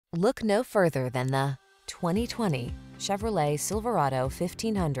Look no further than the 2020 Chevrolet Silverado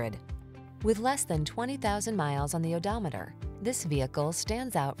 1500. With less than 20,000 miles on the odometer, this vehicle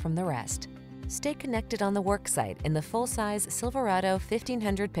stands out from the rest. Stay connected on the worksite in the full-size Silverado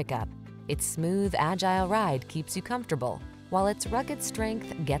 1500 pickup. Its smooth, agile ride keeps you comfortable, while its rugged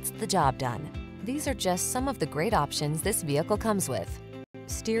strength gets the job done. These are just some of the great options this vehicle comes with: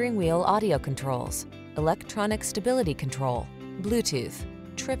 steering wheel audio controls, electronic stability control, Bluetooth,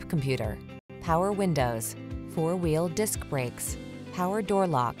 trip computer, power windows, four-wheel disc brakes, power door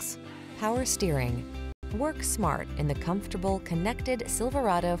locks, power steering. Work smart in the comfortable, connected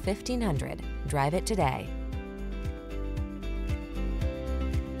Silverado 1500. Drive it today.